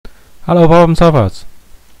Hello, problem solvers.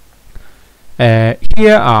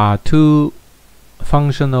 Here are two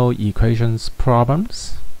functional equations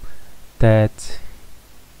problems that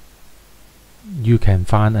you can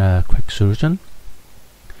find a quick solution.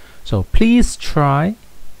 So please try.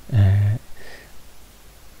 Let's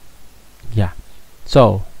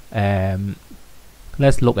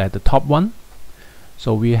look at the top one.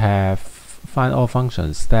 So we have find all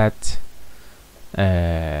functions that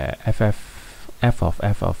f of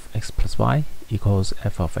x plus y equals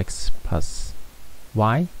f of x plus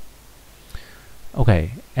y.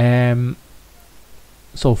 Okay.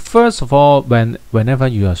 So first of all, whenever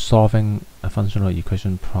you are solving a functional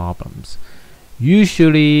equation problems,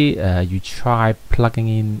 usually you try plugging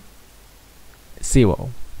in 0.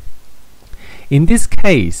 In this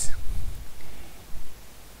case,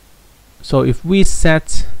 so if we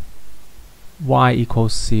set y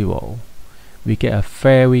equals 0, we get a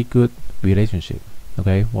very good relationship.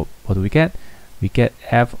 Okay, what do we get? We get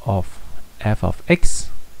f of x,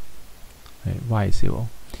 okay, y is 0,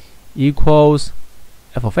 equals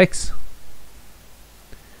f of x.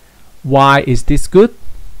 Why is this good?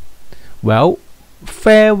 Well,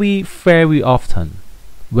 very often,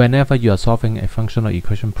 whenever you are solving a functional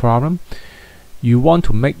equation problem, you want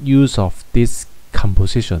to make use of this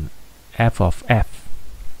composition f of f.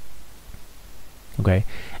 Okay,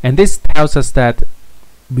 and this tells us that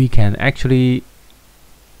we can actually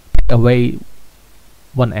take away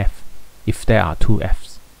one f if there are two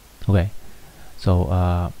f's. Okay,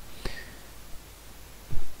 so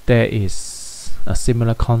there is a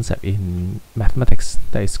similar concept in mathematics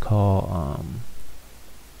that is called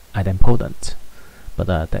idempotent, but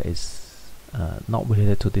that is not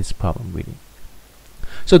related to this problem really.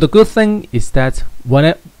 So the good thing is that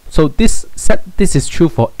this is true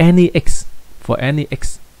for any x.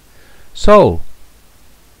 So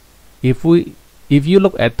if you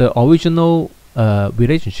look at the original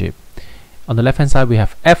relationship, on the left hand side we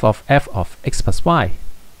have f of x plus y,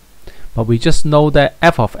 but we just know that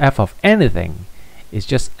f of anything is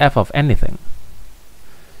just f of anything.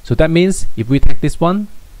 So that means if we take this one,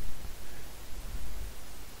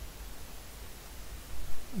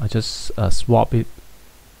 I just swap it.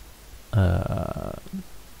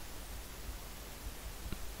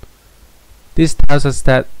 This tells us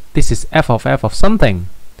that this is f of something.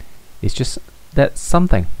 It's just that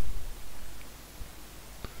something.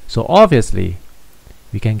 So obviously,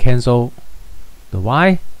 we can cancel the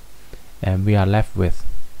y, and we are left with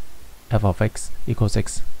f of x equals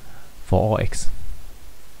x for all x.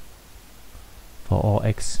 For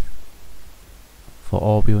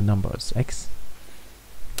all real numbers x.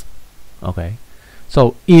 Okay.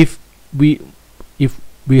 So if we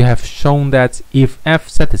have shown that if f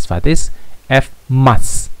satisfies this, f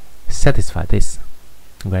must satisfy this.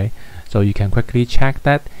 Okay, so you can quickly check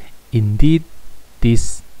that indeed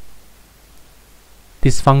this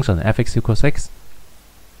function fx equals x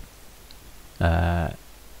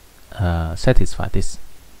satisfy this.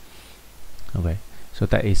 Okay, so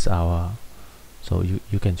that is our, so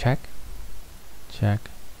you can check.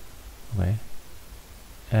 Okay,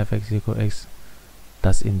 fx equals x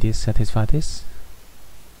does indeed satisfy this.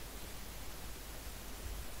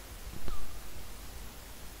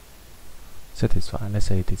 Let's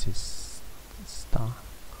say this is star.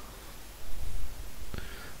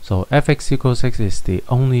 So fx equals x is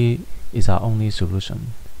our only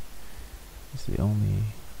solution. It's the only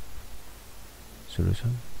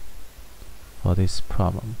solution for this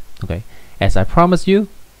problem. Okay, as I promised you,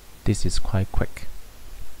 this is quite quick.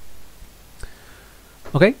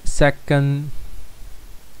 Okay, second.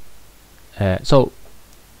 So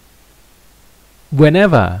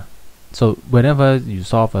whenever you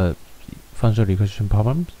solve a functional equation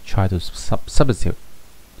problem, try to substitute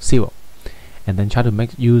 0 and then try to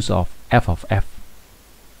make use of f of f.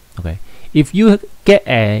 Okay, if you get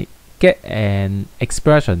an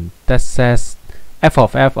expression that says f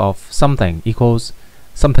of something equals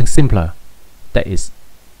something simpler, that is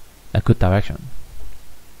a good direction.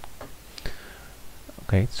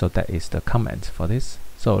 Okay, so that is the comment for this.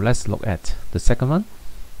 So let's look at the second one.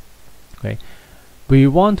 Okay, we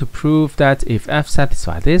want to prove that if f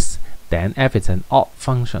satisfies this, then f is an odd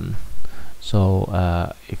function.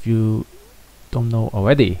 So if you don't know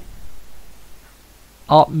already,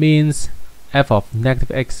 odd means f of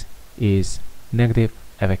negative x is negative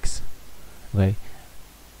fx. Okay,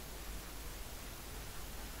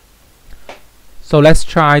 so let's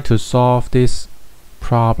try to solve this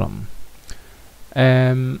problem.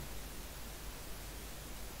 One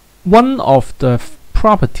of the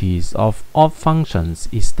properties of odd functions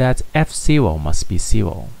is that f0 must be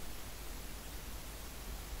 0.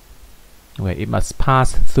 Okay, it must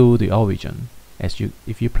pass through the origin.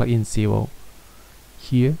 If you plug in 0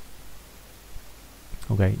 here,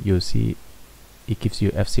 okay, you'll see it gives you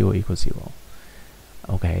f0 equals 0.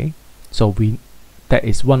 Okay, so that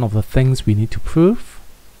is one of the things we need to prove.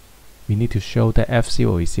 We need to show that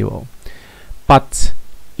f0 is 0. But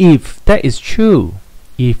if that is true,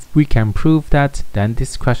 if we can prove that, then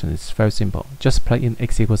this question is very simple. Just plug in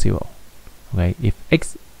x equals 0. Okay, if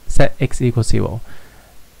set x equals 0,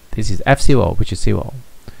 this is f0, which is 0.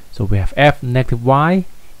 So we have f negative y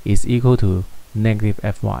is equal to negative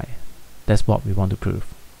fy. That's what we want to prove.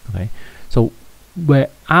 Okay, so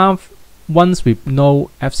once we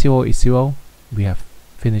know f0 is 0, we have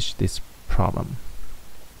finished this problem.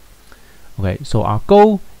 Okay, so our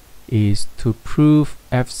goal is to prove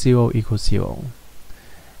f0 equals 0.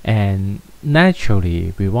 And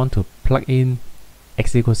naturally, we want to plug in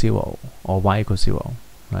x equals 0 or y equals 0,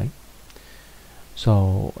 right?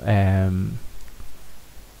 So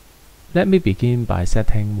let me begin by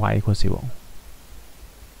setting y equals 0.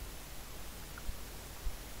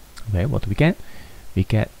 Okay, what do we get? We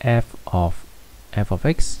get f of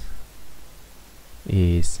x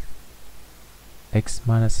is x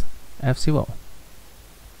minus f0.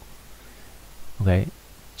 Okay,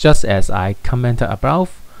 just as I commented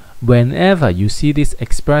above, whenever you see this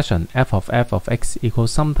expression f of x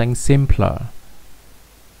equals something simpler,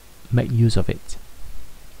 make use of it.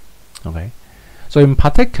 Okay, so in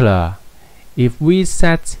particular, if we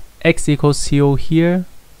set x equals 0 here,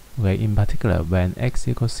 okay, in particular when x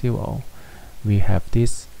equals 0, we have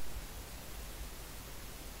this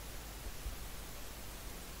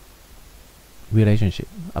relationship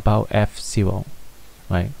about f0,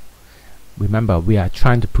 right? Remember, we are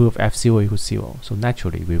trying to prove f0 equals 0, so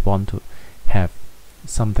naturally we want to have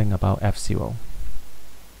something about f0.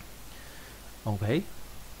 Okay,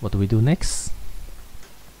 what do we do next?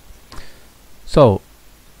 So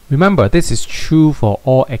remember, this is true for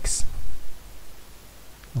all x.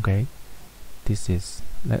 Okay, this is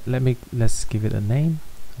let's give it a name.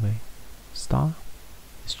 Okay, star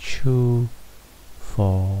is true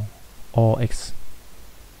for all x.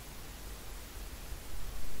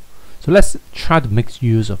 So let's try to make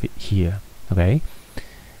use of it here. Okay,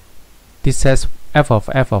 this says f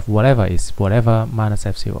of whatever is whatever minus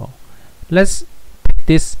f0. Let's take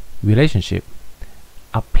this relationship,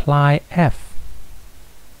 apply f.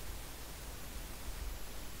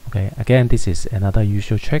 Okay, again, this is another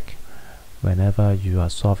usual trick whenever you are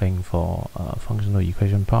solving for a functional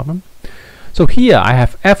equation problem. So here I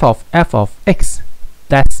have f of x.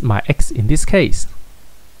 That's my x in this case.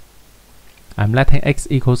 I'm letting x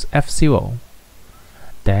equals f0.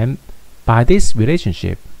 Then by this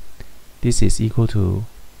relationship, this is equal to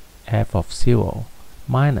f of 0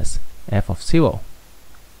 minus f of 0,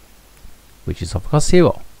 which is of course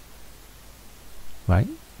 0. Right?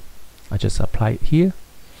 I just apply it here.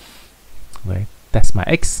 Okay, that's my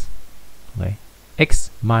x. Okay, x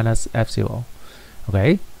minus f0.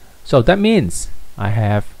 Okay, so that means I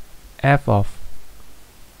have f of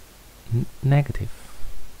negative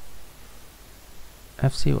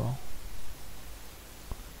f0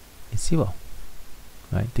 is 0.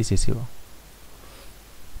 Right, this is 0.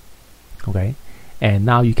 Okay, and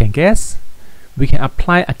now you can guess, we can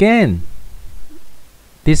apply again.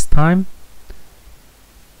 This time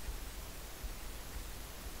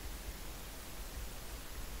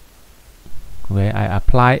okay, I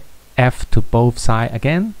apply f to both sides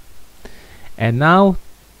again, and now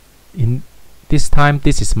in this time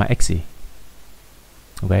this is my x.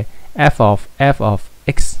 Okay, f of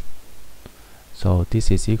x, so this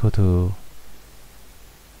is equal to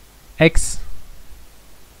x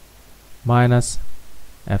minus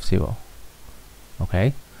f0.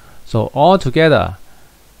 Okay, so all together,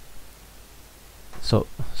 so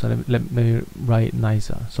let me write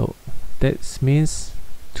nicer. So that means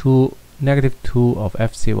negative 2 of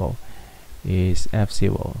f0 is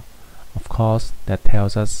f0. Of course, that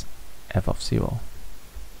tells us f of 0.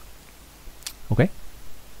 Okay,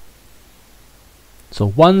 so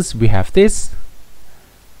once we have this,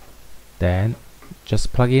 then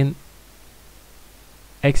just plug in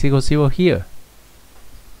x equals 0 here.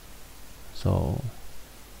 So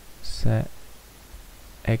set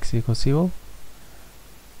x equals 0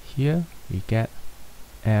 here, we get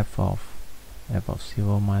f of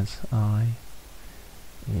 0 minus I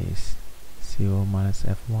is 0 minus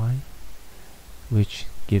fy, which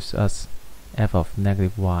gives us f of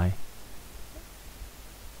negative y,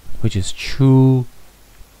 which is true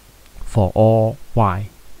for all y.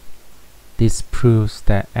 This proves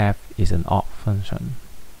that f is an odd function.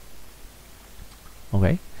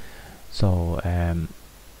 Okay, so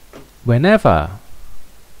whenever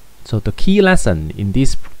So the key lesson in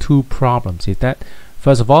these two problems is that,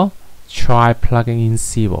 first of all, try plugging in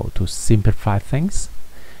 0 to simplify things.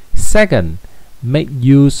 Second, make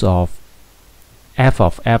use of f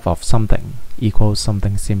of something equals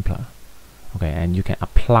something simpler. Okay, and you can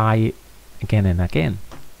apply it again and again.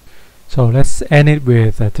 So let's end it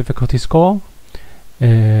with a difficulty score.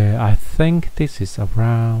 I think this is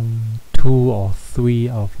around 2 or 3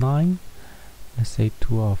 out of 9. Let's say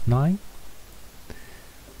 2 out of 9.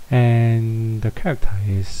 And the character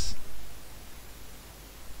is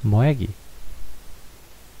Moegi.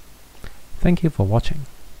 Thank you for watching.